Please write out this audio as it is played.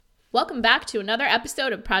Welcome back to another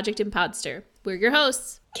episode of Project Impodster. We're your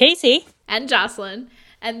hosts, Casey and Jocelyn.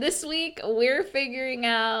 And this week, we're figuring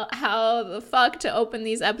out how the fuck to open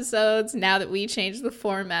these episodes now that we changed the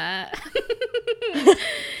format.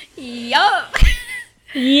 Yup.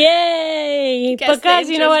 Yay! Guess but guys,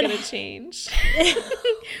 the you know what? Gonna change.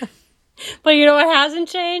 But you know what hasn't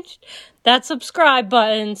changed? That subscribe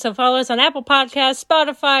button. So follow us on Apple Podcasts,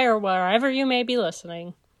 Spotify, or wherever you may be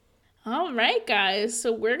listening. All right, guys.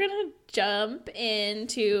 So we're gonna jump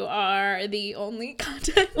into the only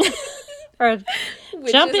content. Or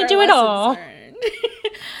jump into it all.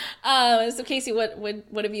 So Casey, what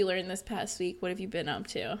have you learned this past week? What have you been up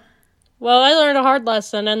to? Well, I learned a hard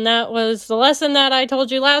lesson, and that was the lesson that I told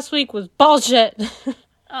you last week was bullshit.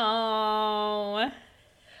 Oh.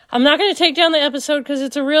 I'm not going to take down the episode because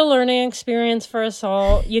it's a real learning experience for us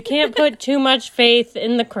all. You can't put too much faith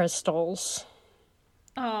in the crystals.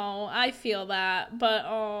 Oh, I feel that. But,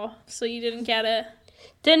 so you didn't get it?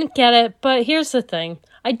 Didn't get it, but here's the thing.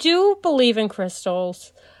 I do believe in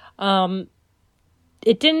crystals.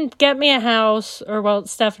 It didn't get me a house, or, well,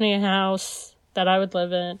 Stephanie a house that I would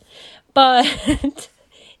live in. But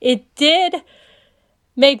it did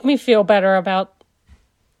make me feel better about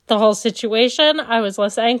the whole situation. I was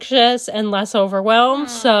less anxious and less overwhelmed.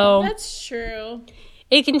 So that's true.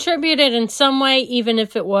 It contributed in some way, even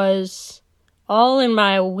if it was all in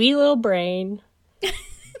my wee little brain.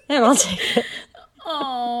 And I'll take it.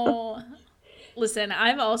 Oh. Listen,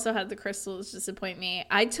 I've also had the crystals disappoint me.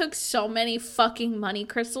 I took so many fucking money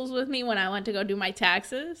crystals with me when I went to go do my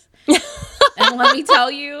taxes. And let me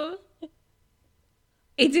tell you,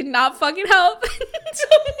 it did not fucking help.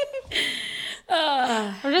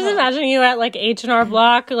 I'm just imagining you at like H&R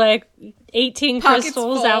Block, like 18 Pockets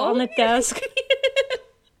crystals full. out on the desk.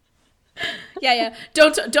 Yeah.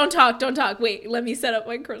 Don't talk. Wait, let me set up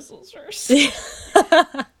my crystals first.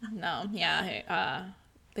 No, yeah.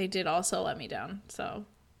 They did also let me down, so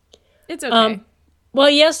it's okay. Well,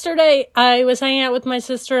 yesterday I was hanging out with my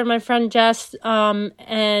sister and my friend Jess,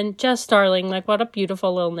 and Jess Starling, like what a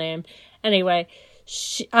beautiful little name. Anyway,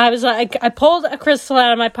 I was like, I pulled a crystal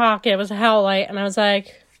out of my pocket. It was a howlite, and I was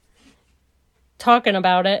like, talking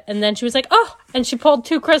about it. And then she was like, oh, and she pulled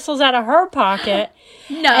 2 crystals out of her pocket.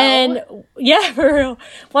 No. And yeah, for real.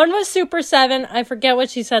 One was Super 7. I forget what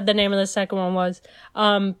she said the name of the second one was.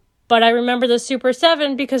 But I remember the Super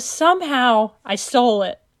 7 because somehow I stole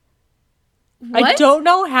it. What? I don't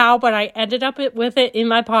know how, but I ended up with it in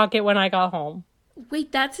my pocket when I got home.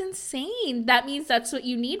 Wait, that's insane. That means that's what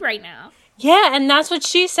you need right now. Yeah, and that's what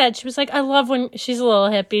she said. She was like, I love when... She's a little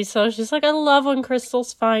hippie, so she's like, I love when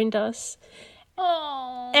crystals find us.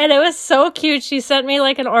 Oh. And it was so cute. She sent me,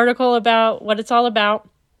 like, an article about what it's all about.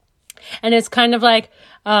 And it's kind of like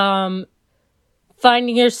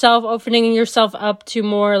finding yourself, opening yourself up to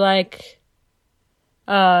more, like,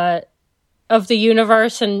 of the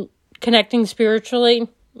universe and connecting spiritually.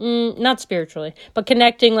 Not spiritually, but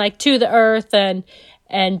connecting, like, to the earth and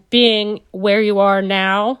being where you are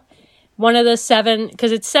now. One of the 7,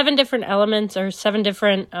 because it's 7 different elements or 7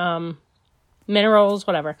 different minerals,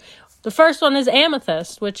 whatever. The first one is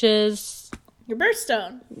amethyst, which is... Your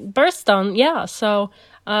birthstone. Birthstone, yeah. So,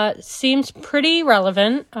 seems pretty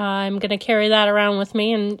relevant. I'm going to carry that around with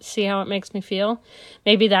me and see how it makes me feel.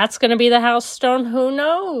 Maybe that's going to be the house stone. Who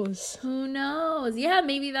knows? Who knows? Yeah,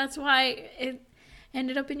 maybe that's why it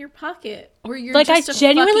ended up in your pocket. Or you're like, just I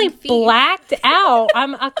genuinely blacked out.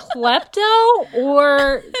 I'm a klepto,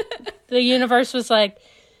 or the universe was like,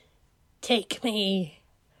 take me.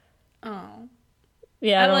 Oh.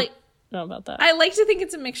 Yeah, I don't know about that. I like to think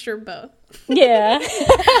it's a mixture of both. Yeah.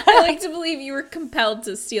 I like to believe you were compelled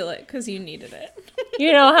to steal it because you needed it.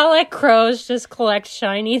 You know how, like, crows just collect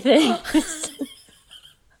shiny things?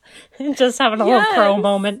 Just having a little crow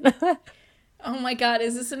moment. Oh my god,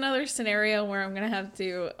 is this another scenario where I'm going to have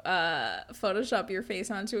to Photoshop your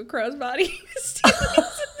face onto a crow's body?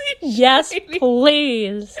 Yes,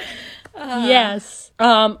 please. Yes.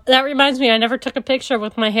 That reminds me, I never took a picture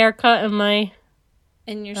with my haircut and my...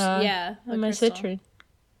 And your and my citrine.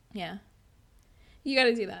 Yeah, you got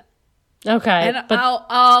to do that. Okay, and but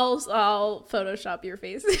I'll Photoshop your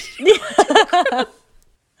face.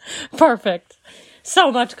 Perfect.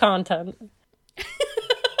 So much content.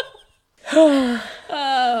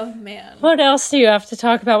 Oh man. What else do you have to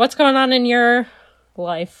talk about? What's going on in your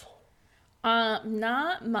life?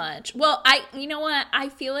 Not much. Well, you know what? I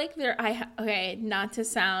feel like okay, not to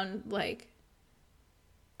sound like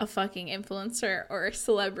a fucking influencer or a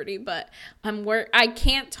celebrity, but I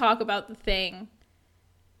can't talk about the thing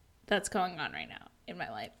that's going on right now in my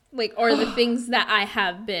life. Like, or the things that I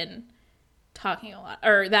have been talking a lot,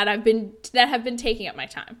 or that have been taking up my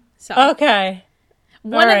time. So Okay.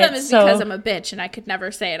 one of them is because I'm a bitch and I could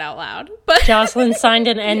never say it out loud. But Jocelyn signed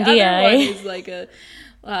an NDA. The other one is like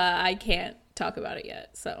I can't talk about it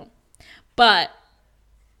yet. So, but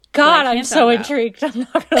God, I'm so intrigued. I'm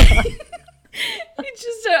not gonna lie. It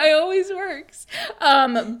just it always works.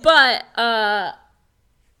 But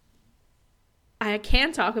I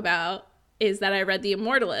can talk about is that I read The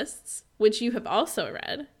Immortalists, which you have also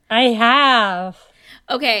read. I have.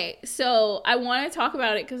 Okay, so I want to talk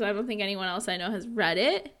about it because I don't think anyone else I know has read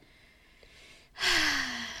it.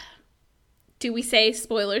 Do we say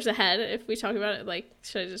spoilers ahead if we talk about it? Like,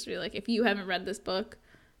 should I just be like, if you haven't read this book?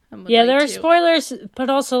 Yeah, there are spoilers, but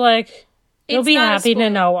also, like, you'll be happy to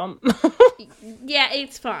know them. Yeah,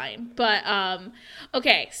 it's fine. But,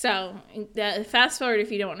 okay, so fast forward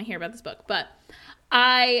if you don't want to hear about this book. But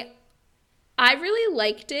I really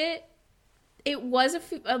liked it. It was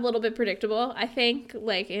a little bit predictable, I think,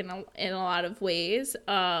 like in a lot of ways.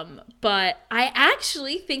 But I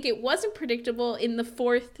actually think it wasn't predictable in the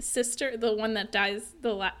fourth sister, the one that dies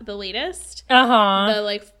the latest.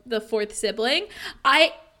 The fourth sibling.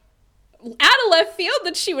 Out of left field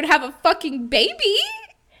that she would have a fucking baby.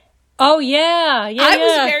 Oh, yeah. I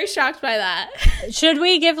was very shocked by that. Should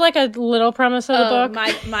we give, like, a little premise of the book?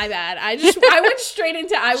 My bad. I went straight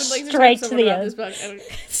into, I would like to talk to someone about this book.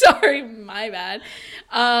 Sorry, my bad.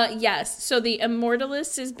 Yes, so The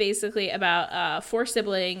Immortalist is basically about 4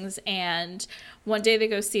 siblings, and one day they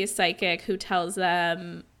go see a psychic who tells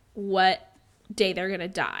them what day they're gonna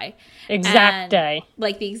die. Day.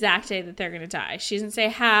 Like, the exact day that they're gonna die. She doesn't say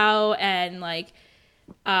how, and, like,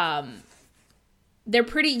 they're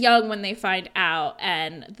pretty young when they find out,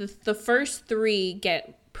 and the first 3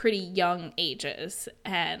 get pretty young ages,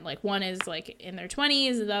 and like one is like in their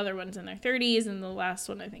 20s, and the other one's in their 30s, and the last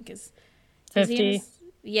one I think is 50.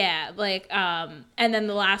 Yeah, like and then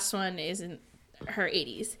the last one is in her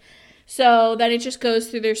 80s. So then it just goes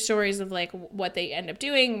through their stories of like what they end up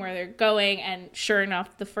doing, where they're going, and sure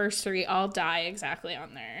enough, the first 3 all die exactly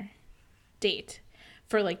on their date.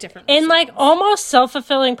 For like different reasons. In like almost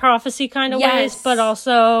self-fulfilling prophecy kind of ways, but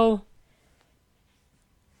also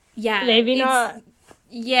maybe not.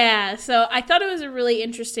 Yeah, so I thought it was a really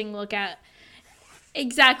interesting look at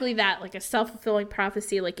exactly that, like a self-fulfilling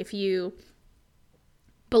prophecy. Like, if you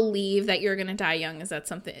believe that you're gonna die young, is that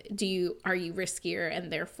something, are you riskier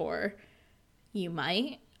and therefore you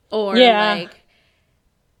might? Or like,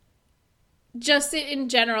 just in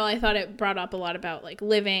general, I thought it brought up a lot about like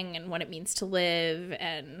living and what it means to live,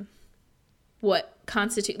 and what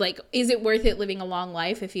like, is it worth it living a long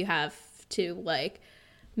life if you have to like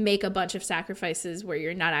make a bunch of sacrifices where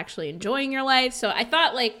you're not actually enjoying your life? So I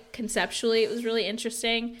thought, like, conceptually it was really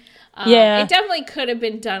interesting. It definitely could have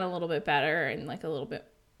been done a little bit better, and like a little bit,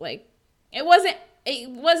 like, it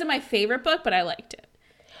wasn't my favorite book, but I liked it.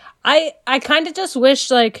 I kind of just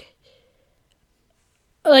wish like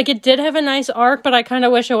it did have a nice arc, but I kind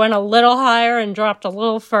of wish it went a little higher and dropped a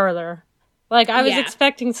little further. Like, I was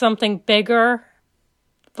expecting something bigger,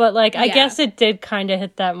 but like I guess it did kind of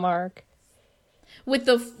hit that mark with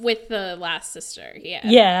the last sister.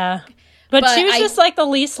 Yeah. But she was just like the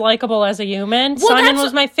least likable as a human. Well, Simon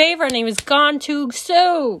was my favorite, and he was gone too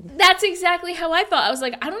soon. That's exactly how I felt. I was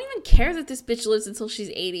like, I don't even care that this bitch lives until she's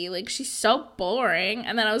 80. Like, she's so boring.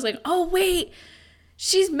 And then I was like, oh wait,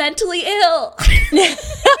 she's mentally ill.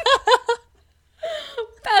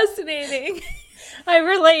 Fascinating. I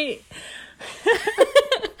relate.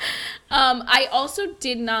 I also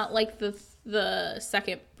did not like the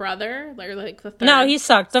second brother, or like the third. No, he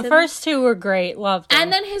sucked. The first 2 were great. Loved him.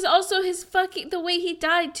 And then the way he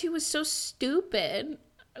died too was so stupid.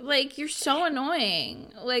 Like, you're so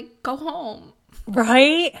annoying. Like, go home.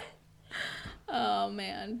 Right? Oh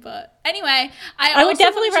man, but anyway, I would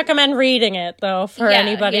definitely recommend reading it though for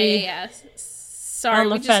anybody. Yeah. Sorry,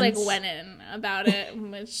 we just like went in about it,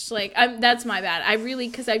 which like that's my bad.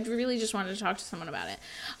 Because I really just wanted to talk to someone about it.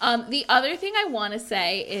 The other thing I want to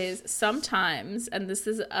say is sometimes, and this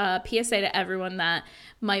is a PSA to everyone that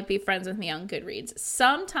might be friends with me on Goodreads.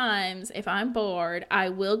 Sometimes if I'm bored, I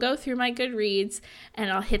will go through my Goodreads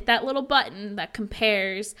and I'll hit that little button that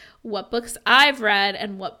compares what books I've read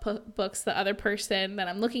and what books the other person that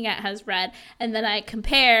I'm looking at has read, and then I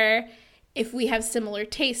compare if we have similar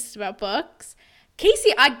tastes about books.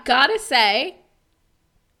 Casey, I gotta say,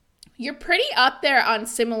 you're pretty up there on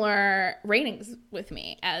similar ratings with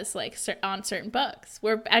me as like on certain books.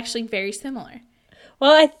 We're actually very similar.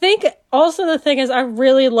 Well, I think also the thing is I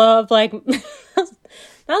really love like,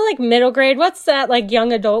 not not like middle grade. What's that, like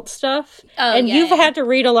young adult stuff? Oh, and yeah, you've yeah. had to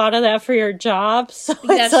read a lot of that for your job. So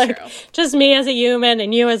That's it's like true. just me as a human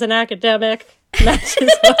and you as an academic.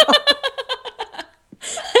 Matches well.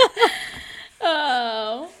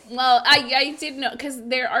 Oh, well, I did know, because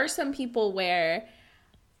there are some people where,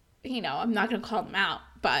 you know, I'm not going to call them out,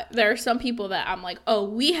 but there are some people that I'm like, oh,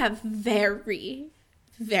 we have very,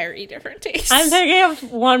 very different tastes. I'm thinking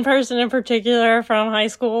of one person in particular from high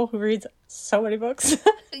school who reads so many books.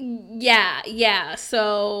 Yeah.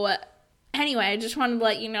 So, anyway, I just wanted to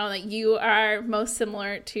let you know that you are most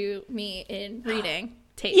similar to me in reading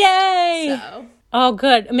taste. Yay! So. Oh,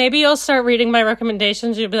 good. Maybe you'll start reading my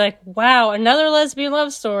recommendations. You'll be like, wow, another lesbian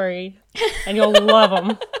love story. And you'll love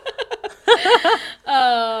them.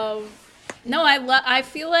 No, I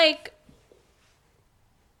feel like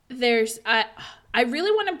there's, I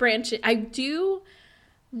really want to branch it. I do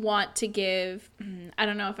want to give, I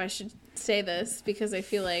don't know if I should say this because I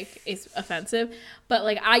feel like it's offensive, but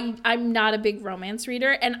like I'm not a big romance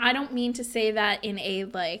reader, and I don't mean to say that in a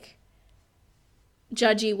like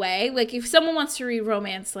judgy way. Like, if someone wants to read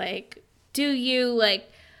romance, like, do you, like,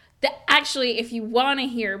 actually, if you want to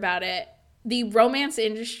hear about it, the romance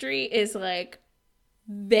industry is like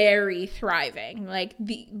very thriving. Like,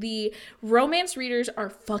 the romance readers are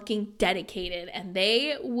fucking dedicated, and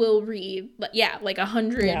they will read, like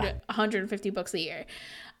 150 books a year.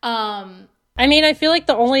 I mean, I feel like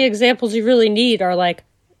the only examples you really need are like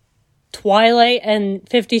Twilight and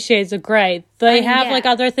 50 Shades of Grey. They have like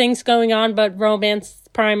other things going on, but romance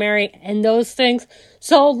primary, and those things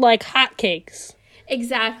sold like hotcakes.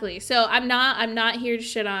 Exactly. So I'm not here to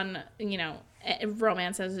shit on, you know,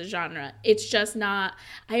 romance as a genre. It's just not,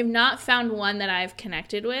 I have not found one that I've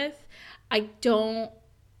connected with. I don't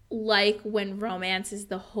like when romance is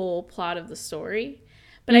the whole plot of the story.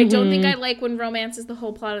 But I don't think I like when romance is the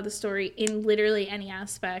whole plot of the story in literally any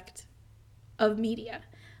aspect of media.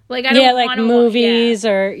 Like, I don't like movies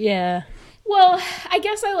or Well, I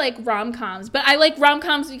guess I like rom-coms, but I like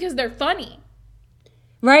rom-coms because they're funny.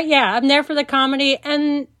 Right, yeah. I'm there for the comedy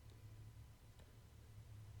and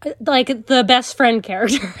like the best friend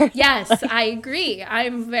character. Yes, I agree.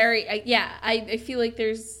 I'm very I feel like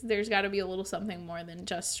there's got to be a little something more than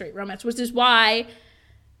just straight romance, which is why,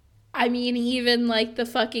 I mean, even like the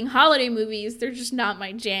fucking holiday movies, they're just not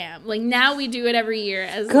my jam. Like, now we do it every year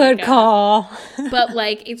as good like call. But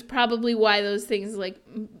like, it's probably why those things like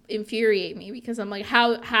infuriate me, because I'm like,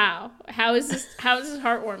 how is this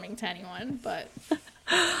heartwarming to anyone? But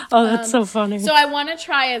oh, that's so funny. So I want to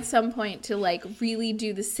try at some point to like really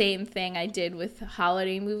do the same thing I did with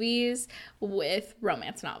holiday movies with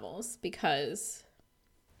romance novels, because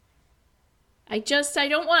I'm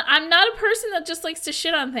not a person that just likes to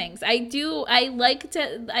shit on things. I like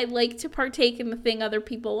to partake in the thing other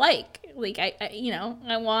people like. Like,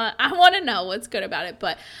 I want to know what's good about it,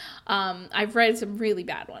 but I've read some really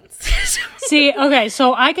bad ones. See, okay,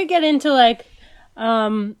 so I could get into like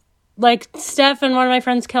Steph and one of my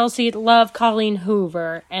friends, Kelsey, love Colleen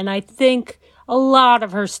Hoover, and I think a lot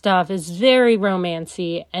of her stuff is very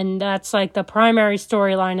romancy, and that's like the primary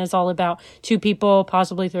storyline is all about two people,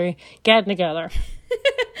 possibly three, getting together.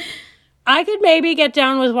 I could maybe get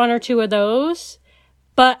down with one or two of those,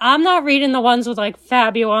 but I'm not reading the ones with like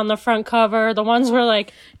Fabio on the front cover, the ones where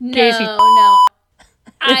like Casey no.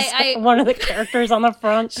 I one of the characters on the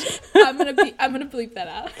front. I'm gonna bleep that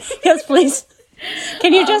out. Yes, please.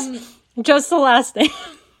 Can you just the last name?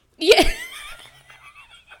 Yeah.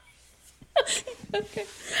 Okay.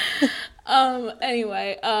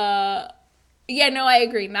 Anyway, no, I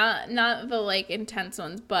agree. Not the like intense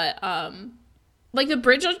ones, but like the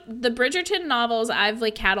Bridgerton novels I've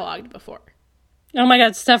like cataloged before. Oh my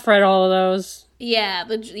god, Steph read all of those.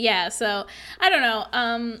 Yeah, so I don't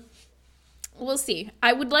know. We'll see.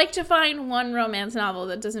 I would like to find one romance novel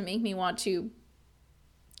that doesn't make me want to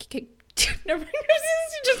never mind,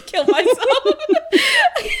 just kill myself.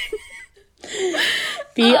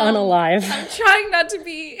 Be unalive. I'm trying not to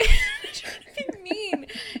be mean.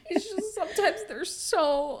 It's just sometimes they're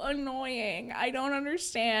so annoying. I don't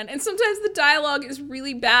understand. And sometimes the dialogue is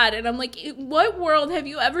really bad. And I'm like, in what world have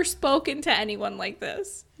you ever spoken to anyone like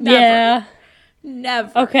this? Never. Yeah.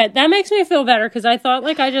 Never. Okay, that makes me feel better, because I thought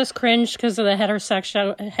like I just cringed because of the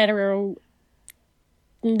hetero-ness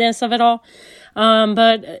of it all.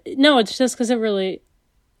 But no, it's just because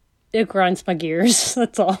it grinds my gears.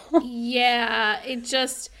 That's all. Yeah, it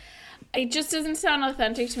just doesn't sound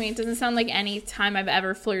authentic to me. It doesn't sound like any time I've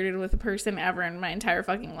ever flirted with a person ever in my entire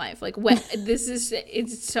fucking life. Like, what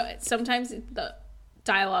sometimes the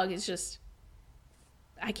dialogue is just,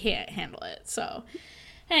 I can't handle it. So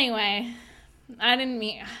anyway, I didn't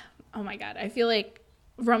mean, oh my god, I feel like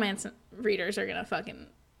romance readers are gonna fucking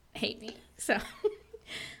hate me. So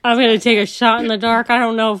I'm going to take a shot in the dark. I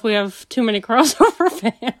don't know if we have too many crossover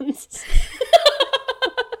fans.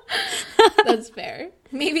 That's fair.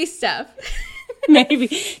 Maybe Steph. Maybe.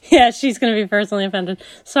 Yeah, she's going to be personally offended.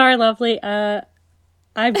 Sorry, lovely. I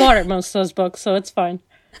bought her most of those books, so it's fine.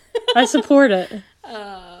 I support it.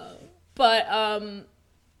 But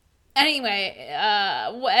anyway,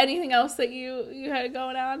 anything else that you had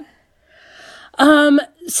going on?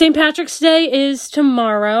 St. Patrick's Day is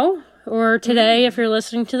tomorrow, or today, if you're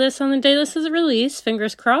listening to this on the day this is released.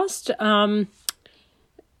 Fingers crossed.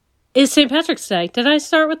 Is St. Patrick's Day. Did I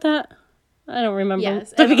start with that? I don't remember.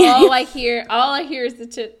 Yes, and all I hear is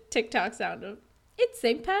the TikTok sound of, it's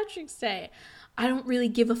St. Patrick's Day. I don't really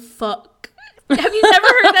give a fuck. Have you never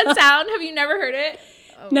heard that sound? Have you never heard it?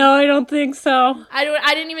 Oh. No, I don't think so. I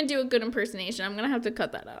didn't even do a good impersonation. I'm gonna have to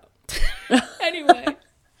cut that out. Anyway,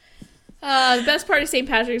 the best part of St.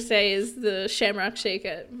 Patrick's Day is the Shamrock Shake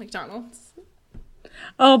at McDonald's.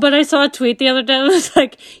 Oh, but I saw a tweet the other day that was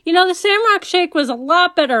like, the Shamrock Shake was a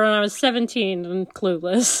lot better when I was 17 and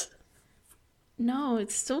Clueless. No,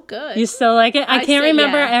 it's still good. You still like it? I can't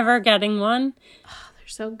remember ever getting one. Oh, they're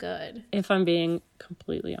so good. If I'm being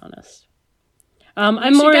completely honest.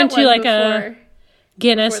 I'm more into like a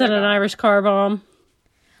Guinness and an Irish car bomb.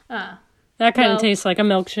 That kind of tastes like a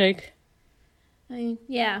milkshake.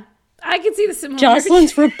 Yeah. I can see the similarities.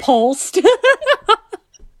 Jocelyn's repulsed.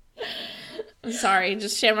 I'm sorry,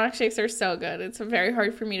 just Shamrock Shakes are so good. It's very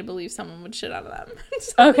hard for me to believe someone would shit out of them.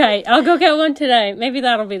 Okay, I'll go get one today. Maybe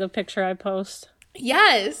that'll be the picture I post.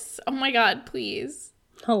 Yes. Oh my God, please.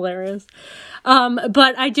 Hilarious.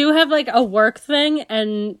 But I do have like a work thing,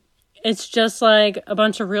 and it's just like a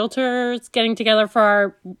bunch of realtors getting together for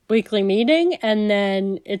our weekly meeting, and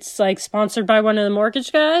then it's like sponsored by one of the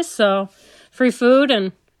mortgage guys, so free food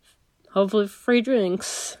and hopefully free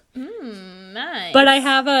drinks. Nice. But I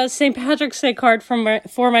have a St. Patrick's Day card for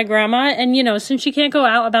my grandma, and since she can't go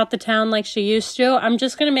out about the town like she used to, I'm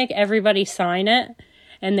just gonna make everybody sign it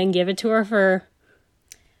and then give it to her for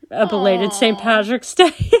a belated St. Patrick's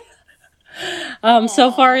Day.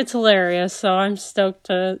 So far it's hilarious, so I'm stoked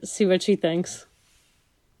to see what she thinks.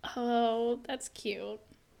 Oh, that's cute.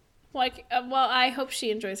 Like, well, I hope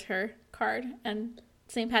she enjoys her card and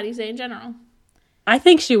St. Patty's Day in general. I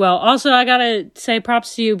think she will. Also, I gotta say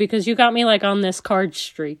props to you because you got me like on this card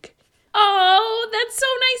streak. Oh, that's so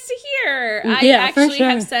nice to hear. I actually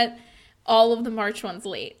have sent all of the March ones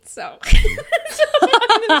late, so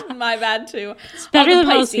it's my bad too. It's better than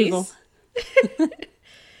most people.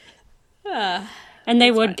 And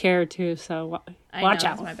they would care too, so watch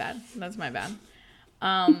out. That's my bad.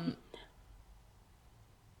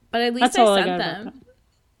 But at least I sent them.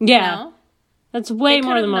 Yeah. That's way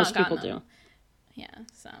more than most people do. Yeah,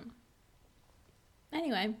 so.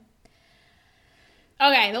 Anyway.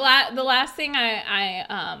 Okay, the last thing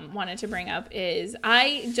I wanted to bring up is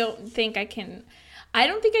I don't think I can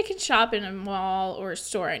shop in a mall or a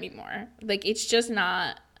store anymore. Like, it's just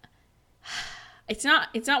not it's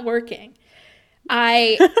not working.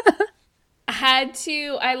 I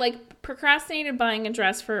procrastinated buying a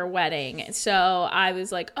dress for a wedding. So I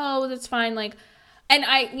was like, oh, that's fine. Like, and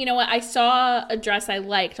I saw a dress I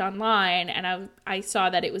liked online, and I saw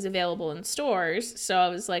that it was available in stores. So I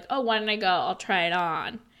was like, oh, why don't I go? I'll try it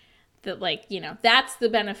on. That's the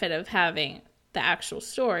benefit of having the actual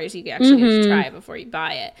stores. You actually get to try it before you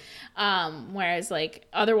buy it. Whereas, like,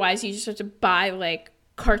 otherwise you just have to buy, like,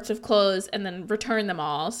 carts of clothes and then return them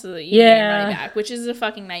all so that you get your money back, which is a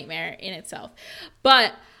fucking nightmare in itself.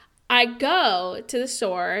 But I go to the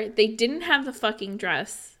store. They didn't have the fucking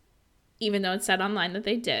dress, even though it said online that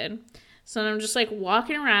they did. So I'm just, like,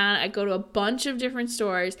 walking around. I go to a bunch of different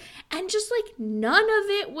stores, and just, like, none of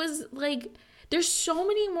it was, like, there's so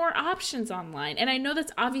many more options online. And I know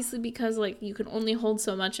that's obviously because, like, you can only hold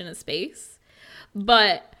so much in a space.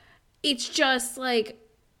 But it's just, like,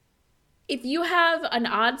 if you have an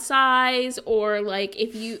odd size or, like,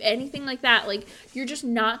 if you anything like that, like, you're just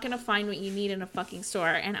not going to find what you need in a fucking store.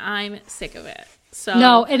 And I'm sick of it. So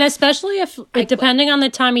no, and especially if depending on the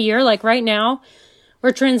time of year, like right now,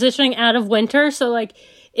 we're transitioning out of winter. So, like,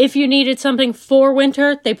 if you needed something for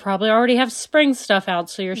winter, they probably already have spring stuff out,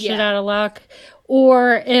 so you're shit out of luck.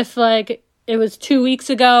 Or if, like, it was 2 weeks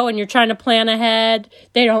ago and you're trying to plan ahead,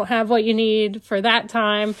 they don't have what you need for that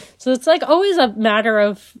time. So it's, like, always a matter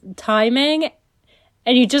of timing,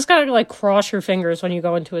 and you just gotta, like, cross your fingers when you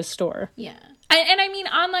go into a store. Yeah. And I mean,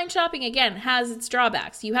 online shopping, again, has its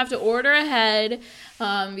drawbacks. You have to order ahead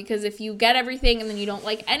because if you get everything and then you don't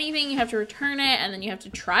like anything, you have to return it and then you have to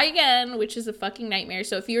try again, which is a fucking nightmare.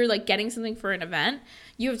 So if you're like getting something for an event,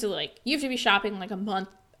 you have to be shopping like a month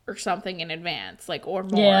or something in advance, like, or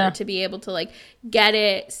more, to be able to like get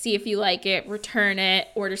it, see if you like it, return it,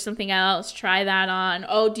 order something else, try that on.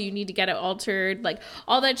 Oh, do you need to get it altered? Like,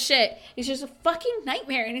 all that shit is just a fucking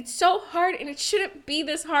nightmare, and it's so hard, and it shouldn't be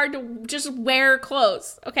this hard to just wear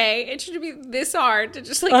clothes, okay? It shouldn't be this hard to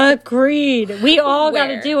just like agreed. We all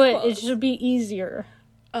gotta do it. It should be easier.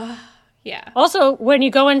 Yeah. Also, when you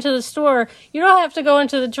go into the store, you don't have to go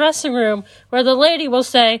into the dressing room where the lady will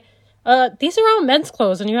say, these are all men's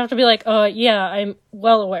clothes, and you have to be like, yeah, I'm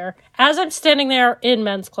well aware. As I'm standing there in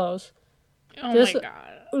men's clothes. Oh my God.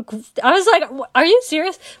 I was like, are you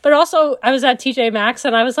serious? But also, I was at TJ Maxx,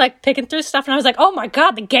 and I was like picking through stuff, and I was like, oh my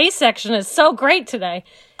God, the gay section is so great today.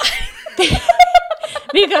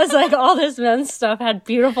 Because like all this men's stuff had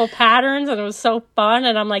beautiful patterns, and it was so fun,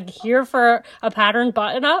 and I'm like here for a pattern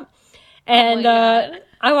button up. And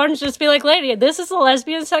I wanted to just be like, lady, this is the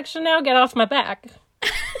lesbian section now, get off my back.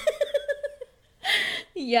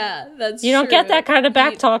 Yeah, that's You don't get that kind of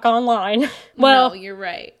back talk online. Well, no, you're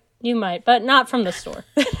right. You might, but not from the store.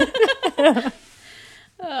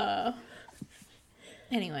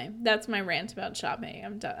 Anyway, that's my rant about shopping.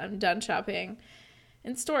 I'm done shopping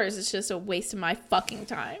in stores. It's just a waste of my fucking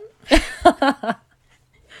time.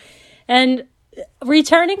 And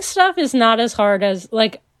returning stuff is not as hard as,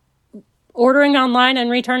 like, ordering online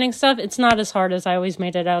and returning stuff. It's not as hard as I always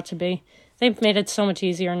made it out to be. They've made it so much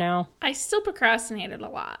easier now. I still procrastinated a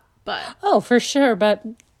lot, but... Oh, for sure, but...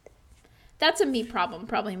 That's a me problem,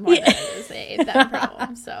 probably more than it is a them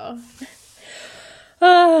problem, so...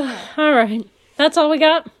 all right. That's all we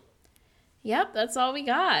got? Yep, that's all we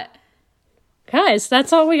got. Guys,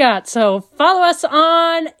 that's all we got. So follow us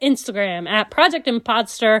on Instagram at Project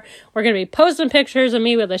Impodster. We're going to be posting pictures of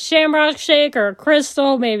me with a shamrock shake or a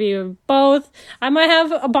crystal, maybe both. I might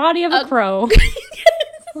have a body of a crow.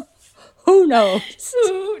 Who knows?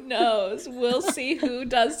 Who knows? We'll see who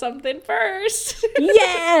does something first.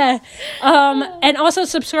 Yeah. And also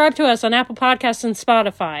subscribe to us on Apple Podcasts and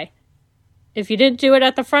Spotify. If you didn't do it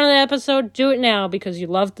at the front of the episode, do it now because you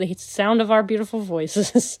love the sound of our beautiful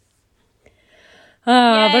voices.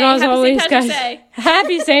 But as always, guys,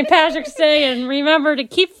 happy St. Patrick's Day, and remember to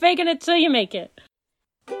keep faking it till you make it.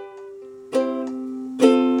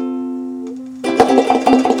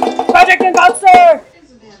 Project Imposter!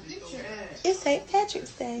 It's St.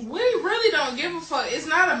 Patrick's Day. We really don't give a fuck. It's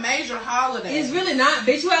not a major holiday. It's really not,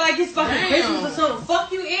 bitch. You act like it's fucking Damn. Christmas or something.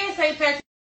 Fuck you and St. Patrick's